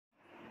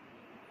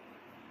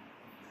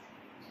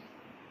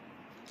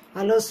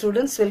Hello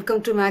students,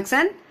 welcome to Maths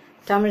and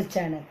Tamil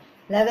channel.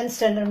 11th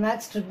standard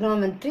Maths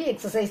Trigonometry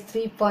exercise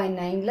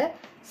 3.9 la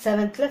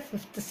 7th la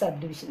 5th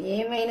subdivision.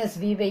 A minus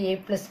b by a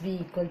plus b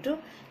equal to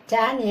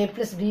tan a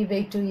plus b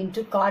by 2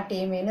 into cot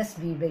a minus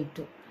b by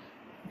 2.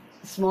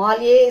 Small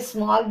a,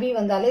 small b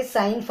வந்தாலே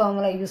sin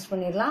formula use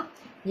பண்ணிரலாம்.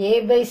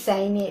 A by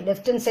sin a,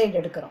 left hand side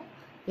எடுக்கிறோம்.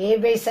 A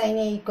by sin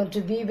a equal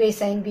to b by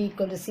sin b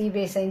equal to c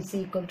by sin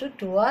c equal to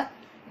 2r.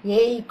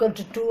 A equal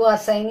to 2r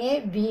sin a,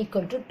 b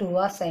equal to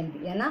 2r sin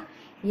b. ஏன்னா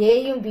a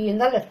யும் b யும்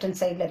தான் left hand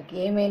sideல இருக்கு.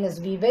 A minus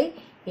b by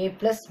a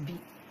plus b.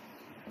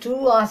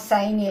 2r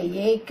sin a,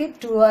 a க்கு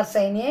 2r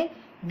sin a,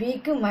 b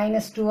க்கு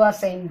minus 2r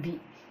sin b.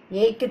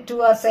 a க்கு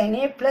 2r sin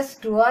a plus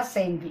 2r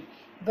sin b.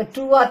 இப்போ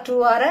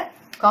 2r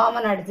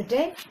common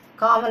எடுத்துட்டு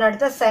common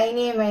எடுத்தா sin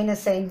a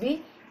minus sin b.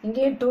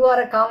 இங்கேயும்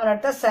 2r common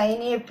எடுத்தா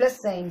sin a plus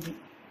sin b.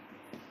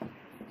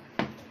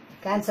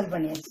 Cancel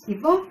பண்ணியாச்சு.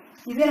 இப்போ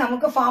இது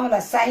நமக்கு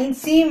formula sin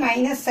c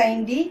minus sin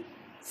d,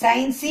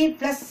 sin c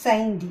plus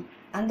sin d.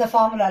 அந்த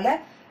ஃபார்முலால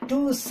 2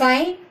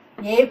 sin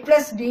a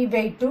plus b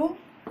by 2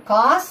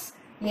 cos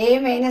a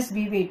minus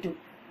b by 2.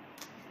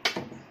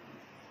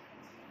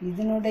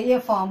 இதனுடைய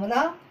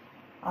formula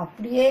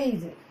அப்படியே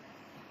இது.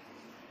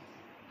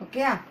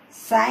 Okay,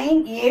 sin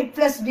a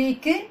plus b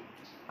க்கு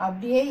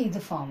அப்படியே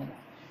இது formula.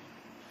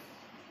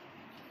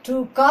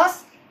 2 cos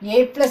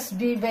a plus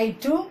b by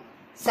 2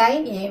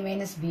 sin a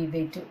minus b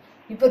by 2.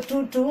 இப்போ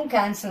 2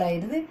 cancel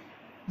ஆயிருது.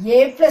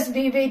 a plus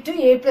b by 2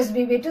 a plus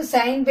b by 2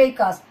 sin by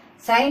cos.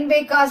 sin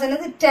by cos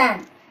என்னது tan.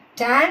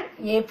 tan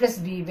a plus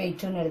b by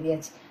 2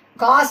 எழுதியாச்சு.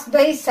 cos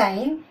by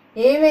sin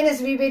a minus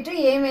b by 2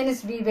 a minus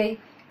b by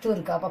 2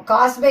 இருக்கு. அப்போ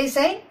cos by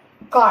sin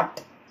cot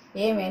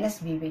a minus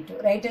b by 2.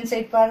 Right hand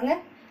side பாருங்க.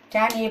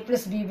 tan a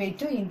plus b by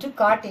 2 into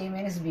cot a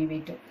minus b by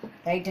 2.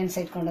 Right hand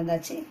side கொண்டு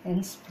வந்தாச்சு.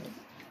 Hence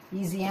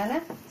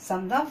ஈஸியான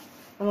some தான்.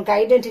 நமக்கு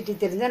identity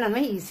தெரிஞ்சால்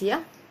நம்ம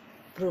ஈஸியாக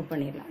ப்ரூவ்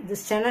பண்ணிடலாம்.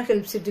 This channel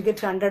helps to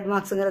get 100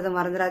 மார்க்ஸுங்கிறத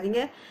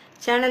மறந்துடாதீங்க.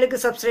 சேனலுக்கு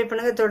சப்ஸ்கிரைப்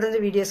பண்ணுங்கள். தொடர்ந்து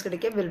வீடியோஸ்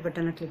கிடைக்க பெல்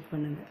பட்டனை கிளிக்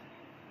பண்ணுங்கள்.